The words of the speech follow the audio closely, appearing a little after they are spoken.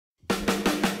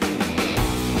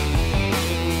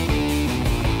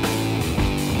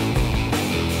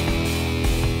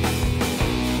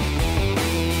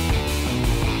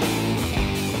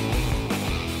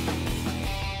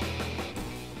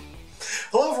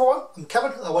everyone, I'm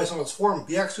Kevin, otherwise known as Forum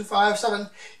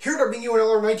BX257, here to bring you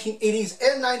another 1980s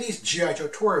and 90s G.I. Joe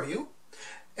tour review.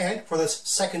 And for this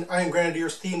second Iron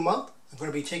Grenadiers theme month, I'm going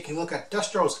to be taking a look at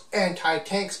Destro's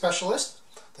anti-tank specialist,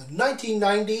 the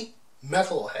 1990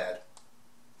 Metalhead.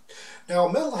 Now,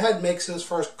 Metalhead makes his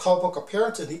first comic book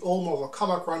appearance in the Old Marvel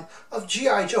comic run of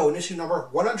G.I. Joe in issue number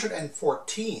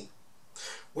 114,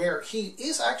 where he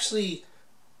is actually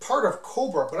part of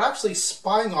Cobra, but actually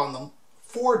spying on them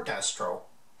for Destro.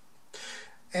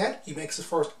 And he makes his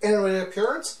first animated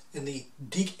appearance in the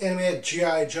DiC animated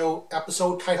G.I. Joe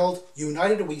episode titled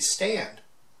United We Stand,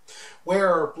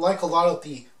 where, like a lot of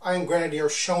the Iron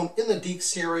Grenadiers shown in the DiC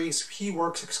series, he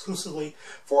works exclusively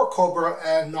for Cobra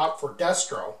and not for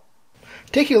Destro.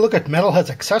 Taking a look at Metalhead's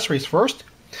accessories first,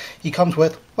 he comes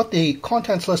with what the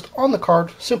contents list on the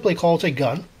card simply calls a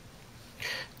gun.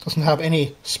 Doesn't have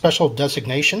any special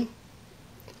designation.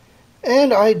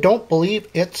 And I don't believe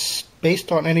it's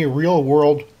based on any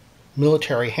real-world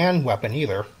military hand weapon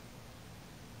either.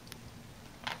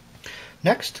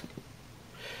 Next,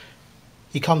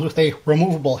 he comes with a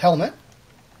removable helmet.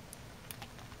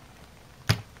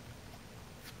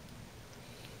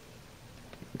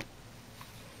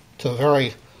 It's a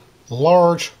very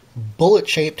large,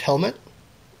 bullet-shaped helmet.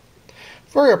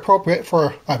 Very appropriate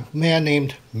for a man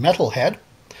named Metalhead,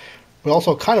 but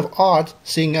also kind of odd,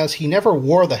 seeing as he never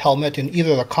wore the helmet in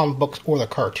either the comic books or the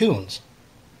cartoons.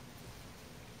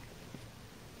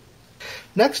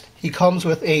 Next, he comes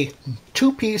with a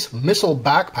two-piece missile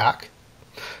backpack,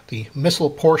 the missile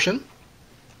portion,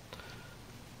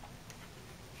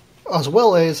 as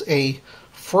well as a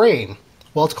frame.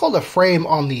 Well, it's called a frame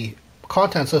on the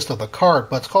contents list of the card,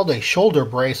 but it's called a shoulder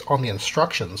brace on the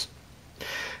instructions.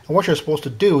 And what you're supposed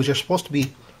to do is you're supposed to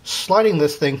be sliding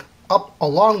this thing up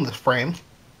along the frame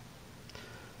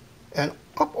and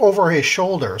up over his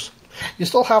shoulders. You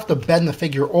still have to bend the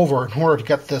figure over in order to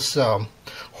get this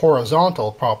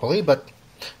horizontal properly, but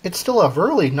it's still a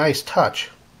really nice touch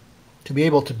to be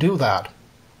able to do that.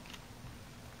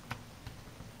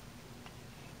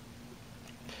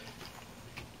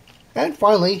 And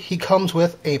finally, he comes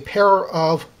with a pair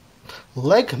of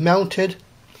leg-mounted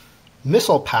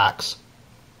missile packs.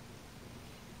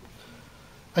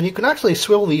 And you can actually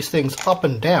swivel these things up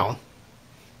and down.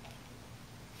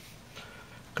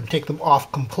 You can take them off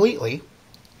completely.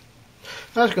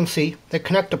 As you can see, they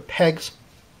connect to pegs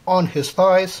on his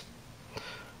thighs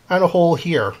and a hole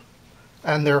here.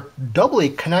 And they're doubly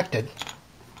connected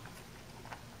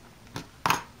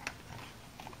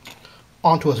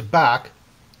onto his back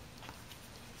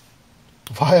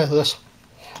via this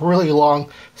really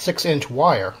long 6-inch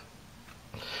wire.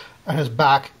 And his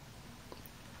back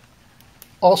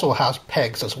also has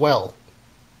pegs as well.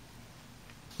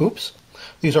 Oops.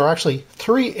 These are actually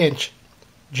 3-inch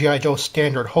G.I. Joe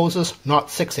standard hoses, not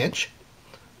 6-inch.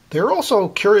 They're also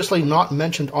curiously not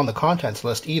mentioned on the contents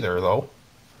list either, though.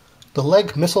 The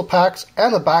leg missile packs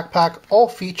and the backpack all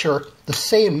feature the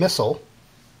same missile.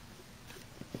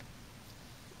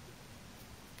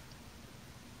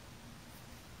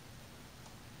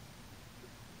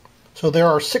 So there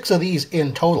are 6 of these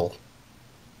in total.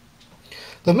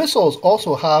 The missiles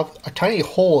also have a tiny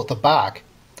hole at the back,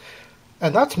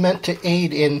 and that's meant to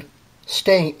aid in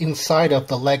staying inside of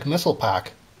the leg missile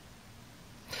pack.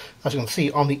 As you can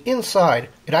see, on the inside,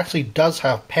 it actually does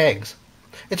have pegs.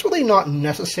 It's really not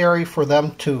necessary for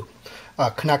them to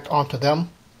connect onto them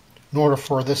in order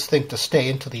for this thing to stay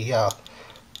into the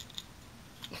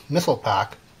missile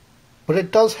pack, but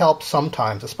it does help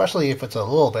sometimes, especially if it's a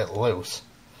little bit loose,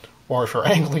 or if you're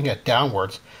angling it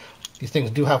downwards. These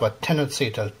things do have a tendency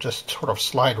to just sort of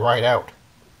slide right out.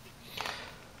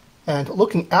 And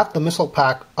looking at the missile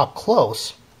pack up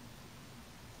close,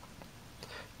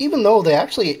 even though they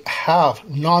actually have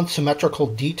non-symmetrical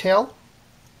detail,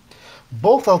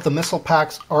 both of the missile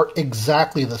packs are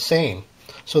exactly the same.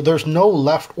 So there's no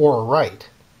left or right.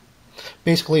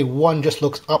 Basically, one just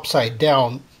looks upside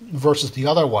down versus the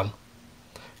other one.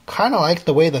 Kind of like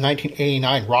the way the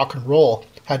 1989 Rock and Roll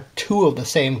had 2 of the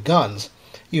same guns,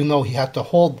 even though he had to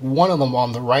hold one of them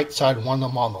on the right side and one of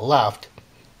them on the left.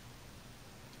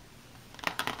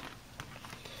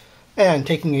 And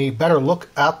taking a better look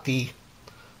at the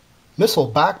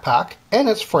missile backpack and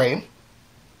its frame,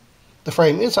 the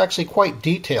frame is actually quite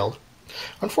detailed.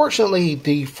 Unfortunately,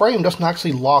 the frame doesn't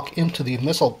actually lock into the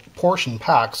missile portion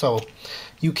pack, so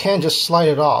you can just slide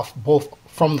it off both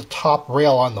from the top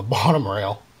rail and the bottom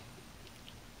rail.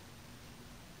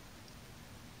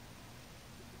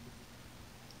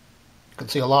 You can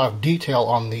see a lot of detail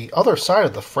on the other side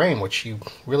of the frame, which you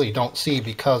really don't see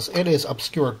because it is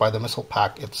obscured by the missile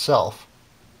pack itself.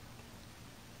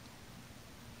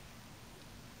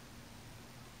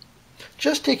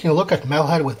 just taking a look at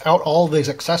Metalhead without all of these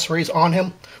accessories on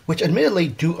him, which admittedly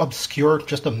do obscure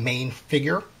just the main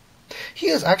figure, he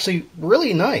is actually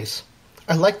really nice.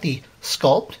 I like the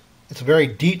sculpt. It's very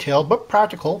detailed but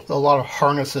practical, with a lot of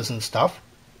harnesses and stuff.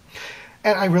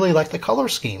 And I really like the color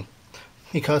scheme,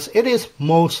 because it is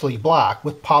mostly black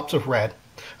with pops of red,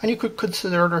 and you could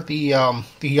consider the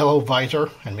yellow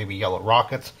visor and maybe yellow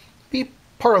rockets be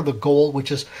part of the gold,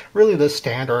 which is really the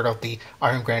standard of the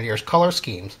Iron Grenadiers color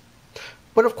schemes.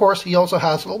 But of course, he also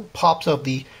has little pops of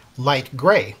the light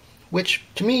gray, which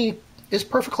to me is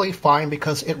perfectly fine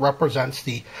because it represents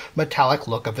the metallic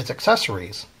look of his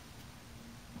accessories.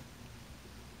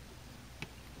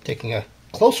 Taking a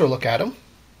closer look at him,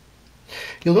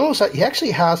 you'll notice that he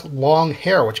actually has long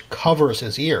hair which covers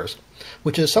his ears,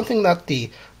 which is something that the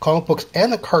comic books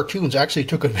and the cartoons actually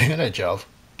took advantage of,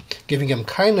 giving him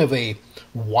kind of a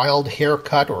wild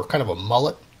haircut or kind of a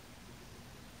mullet.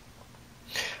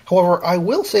 However, I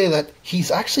will say that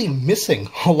he's actually missing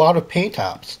a lot of paint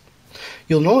apps.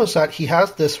 You'll notice that he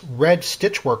has this red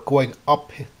stitchwork going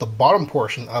up the bottom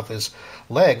portion of his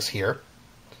legs here.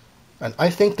 And I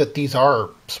think that these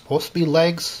are supposed to be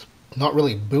legs, not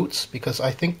really boots, because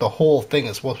I think the whole thing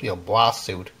is supposed to be a blast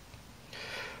suit.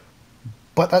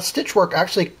 But that stitchwork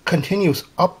actually continues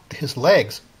up his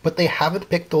legs, but they haven't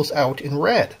picked those out in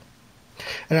red.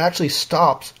 And it actually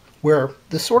stops where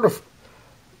this sort of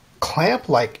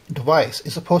clamp-like device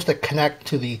is supposed to connect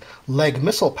to the leg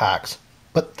missile packs,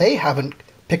 but they haven't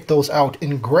picked those out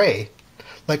in gray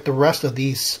like the rest of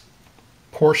these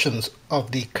portions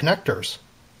of the connectors.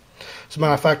 As a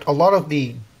matter of fact, a lot of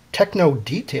the techno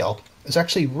detail is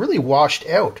actually really washed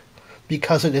out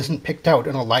because it isn't picked out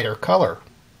in a lighter color.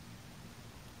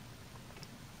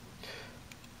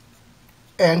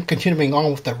 And continuing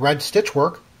on with the red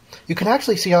stitchwork, you can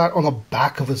actually see that on the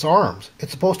back of his arms.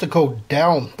 It's supposed to go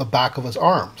down the back of his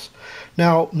arms.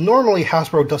 Now, normally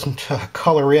Hasbro doesn't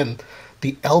color in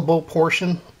the elbow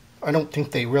portion. I don't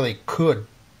think they really could.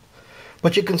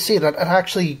 But you can see that it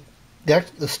actually, the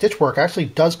stitchwork actually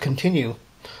does continue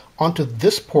onto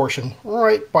this portion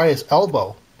right by his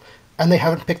elbow. And they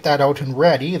haven't picked that out in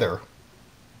red either.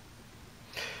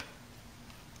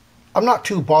 I'm not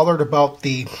too bothered about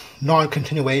the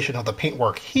non-continuation of the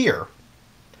paintwork here.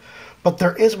 But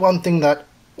there is one thing that,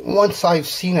 once I've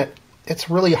seen it, it's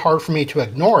really hard for me to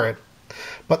ignore it.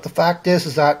 But the fact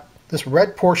is that this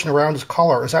red portion around his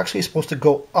collar is actually supposed to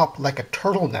go up like a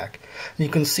turtleneck. And you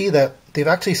can see that they've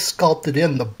actually sculpted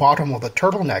in the bottom of the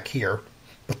turtleneck here,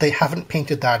 but they haven't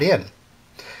painted that in.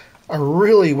 I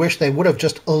really wish they would have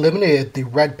just eliminated the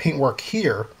red paintwork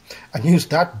here and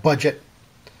used that budget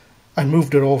and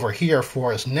moved it over here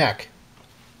for his neck.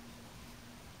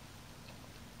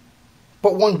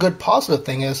 But one good positive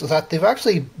thing is that they've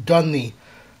actually done the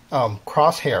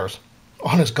crosshairs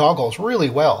on his goggles really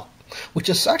well, which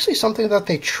is actually something that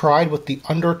they tried with the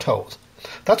undertows.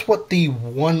 That's what the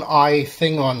one eye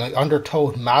thing on the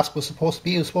undertow mask was supposed to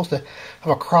be. It was supposed to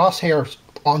have a crosshair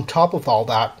on top of all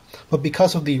that, but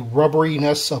because of the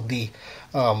rubberiness of the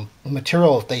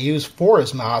material that they used for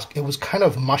his mask, it was kind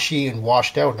of mushy and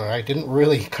washed out, and I didn't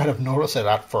really kind of notice it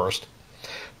at first.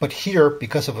 But here,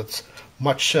 because of its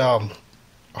much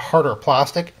harder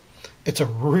plastic, it's a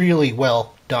really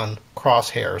well done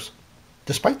crosshairs,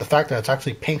 despite the fact that it's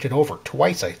actually painted over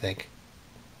twice, I think.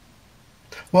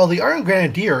 While the Iron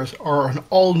Grenadiers are an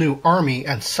all-new army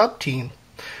and sub-team,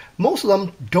 most of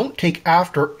them don't take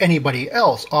after anybody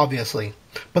else, obviously.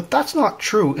 But that's not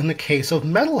true in the case of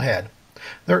Metalhead.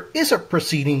 There is a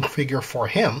preceding figure for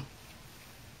him.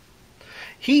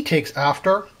 He takes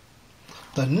after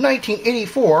the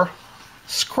 1984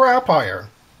 Scrap Iron.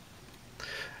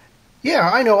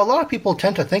 Yeah, I know, a lot of people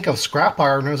tend to think of Scrap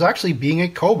Iron as actually being a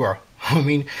Cobra. I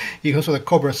mean, he goes with a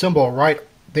Cobra symbol right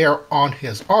there on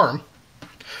his arm.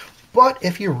 But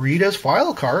if you read his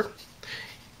file card,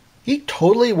 he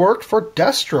totally worked for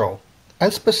Destro,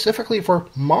 and specifically for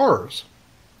Mars.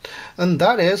 And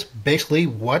that is basically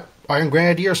what Iron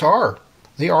Grenadiers are.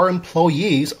 They are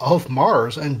employees of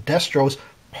Mars and Destro's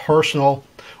personal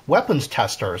weapons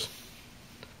testers.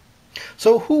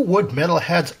 So who would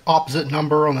Metalhead's opposite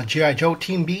number on the G.I. Joe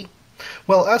team be?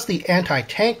 Well, as the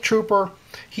anti-tank trooper,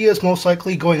 he is most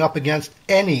likely going up against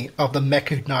any of the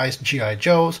mechanized G.I.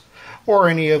 Joes, or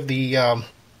any of the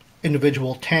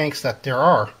individual tanks that there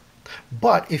are.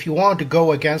 But if you wanted to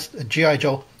go against a G.I.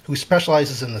 Joe who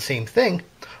specializes in the same thing,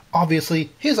 obviously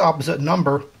his opposite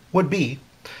number would be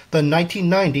the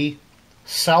 1990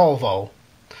 Salvo,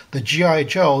 the G.I.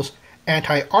 Joe's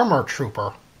anti-armor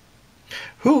trooper,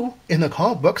 who, in the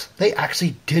comic books, they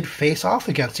actually did face off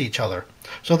against each other.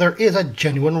 So there is a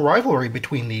genuine rivalry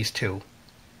between these two.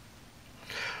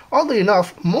 Oddly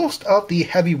enough, most of the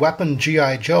heavy weapon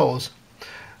G.I. Joes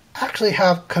actually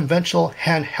have conventional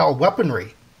handheld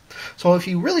weaponry. So if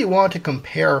you really want to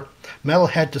compare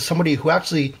Metalhead to somebody who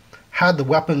actually had the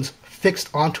weapons fixed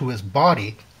onto his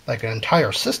body, like an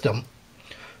entire system,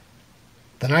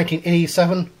 the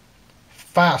 1987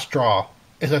 Fast Draw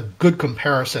is a good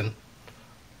comparison.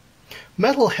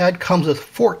 Metalhead comes with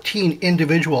 14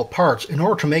 individual parts in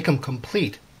order to make him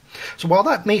complete. So while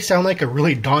that may sound like a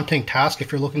really daunting task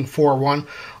if you're looking for one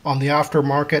on the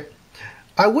aftermarket,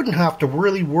 I wouldn't have to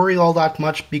really worry all that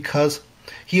much because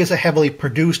he is a heavily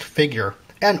produced figure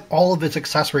and all of his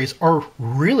accessories are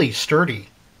really sturdy.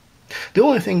 The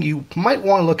only thing you might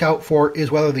want to look out for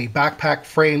is whether the backpack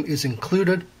frame is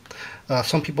included.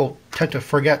 Some people tend to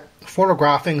forget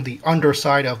photographing the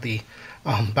underside of the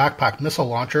backpack missile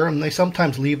launcher, and they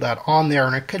sometimes leave that on there,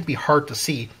 and it could be hard to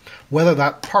see whether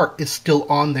that part is still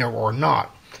on there or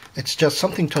not. It's just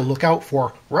something to look out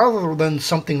for rather than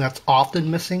something that's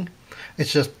often missing.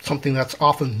 It's just something that's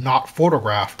often not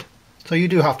photographed. So you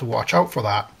do have to watch out for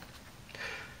that.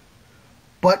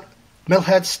 But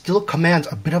Metalhead still commands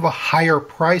a bit of a higher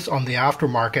price on the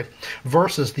aftermarket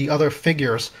versus the other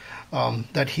figures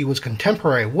that he was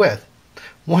contemporary with.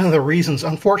 One of the reasons,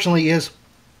 unfortunately, is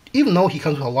even though he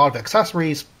comes with a lot of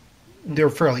accessories, they're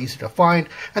fairly easy to find,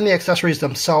 and the accessories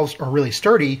themselves are really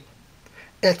sturdy,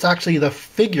 it's actually the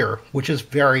figure which is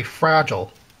very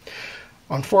fragile.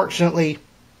 Unfortunately,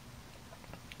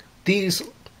 these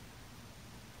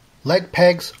leg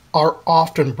pegs are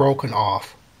often broken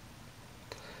off.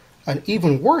 And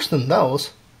even worse than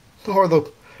those are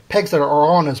the pegs that are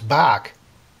on his back.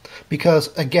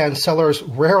 Because, again, sellers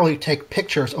rarely take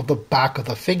pictures of the back of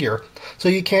the figure, so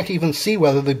you can't even see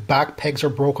whether the back pegs are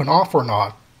broken off or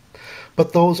not.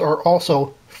 But those are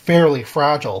also fairly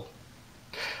fragile.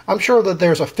 I'm sure that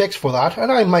there's a fix for that,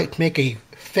 and I might make a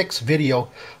fix video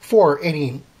for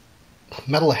any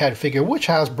Metalhead figure which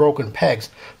has broken pegs,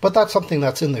 but that's something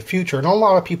that's in the future, and a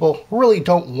lot of people really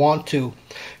don't want to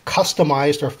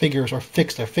customize their figures or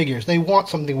fix their figures. They want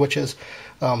something which is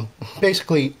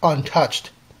basically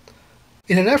untouched.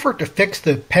 In an effort to fix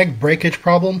the peg breakage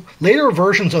problem, later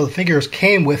versions of the figures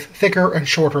came with thicker and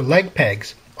shorter leg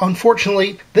pegs.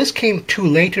 Unfortunately, this came too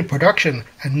late in production,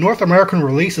 and North American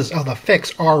releases of the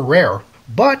fix are rare,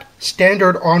 but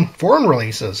standard on foreign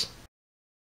releases.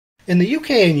 In the UK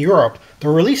and Europe, the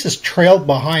releases trailed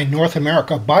behind North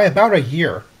America by about a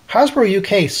year. Hasbro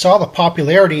UK saw the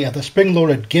popularity of the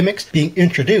spring-loaded gimmicks being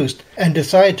introduced and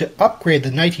decided to upgrade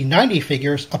the 1990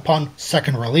 figures upon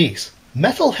second release.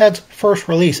 Metalhead's first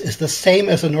release is the same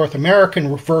as the North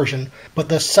American version, but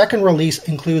the second release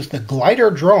includes the glider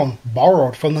drone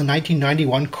borrowed from the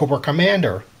 1991 Cobra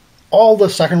Commander. All the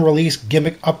second release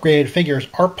gimmick upgraded figures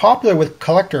are popular with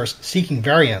collectors seeking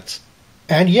variants.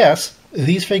 And yes,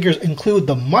 these figures include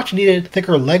the much needed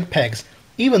thicker leg pegs,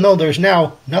 even though there's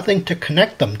now nothing to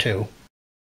connect them to.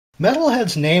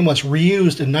 Metalhead's name was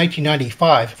reused in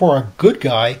 1995 for a good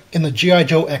guy in the G.I.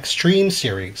 Joe Extreme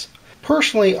series.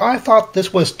 Personally, I thought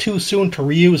this was too soon to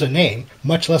reuse a name,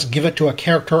 much less give it to a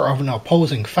character of an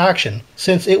opposing faction,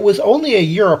 since it was only a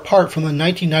year apart from the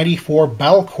 1994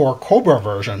 Battle Corps Cobra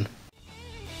version.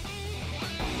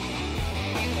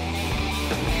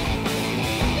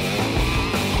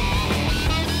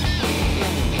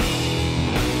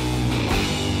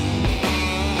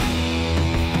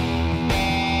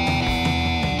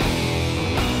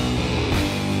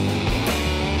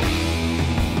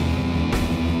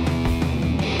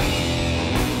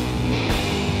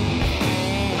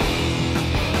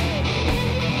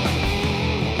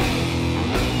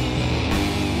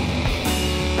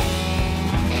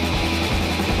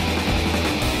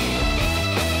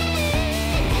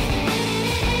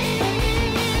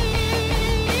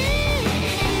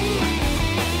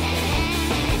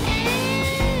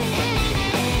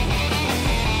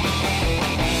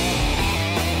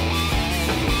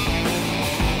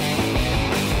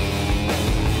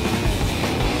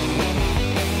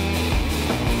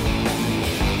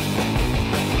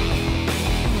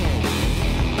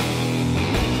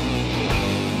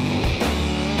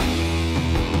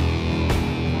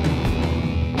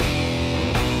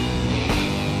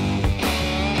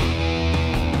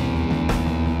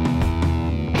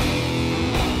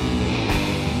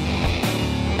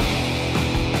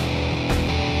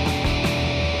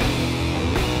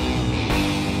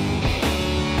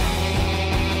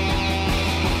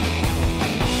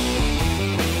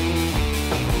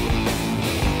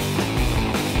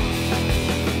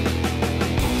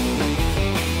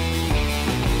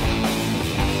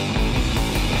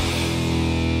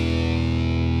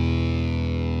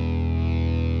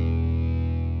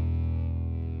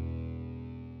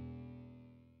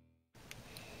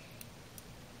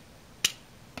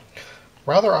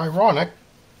 Rather ironic,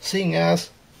 seeing as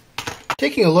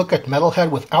taking a look at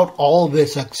Metalhead without all of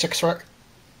its six-rack.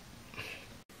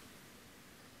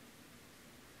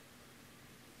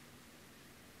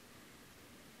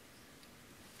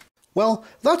 Well,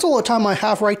 that's all the time I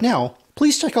have right now.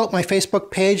 Please check out my Facebook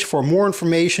page for more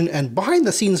information and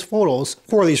behind-the-scenes photos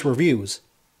for these reviews.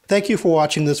 Thank you for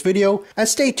watching this video, and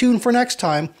stay tuned for next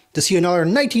time to see another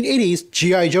 1980s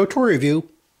G.I. Joe toy review.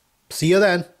 See you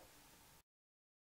then!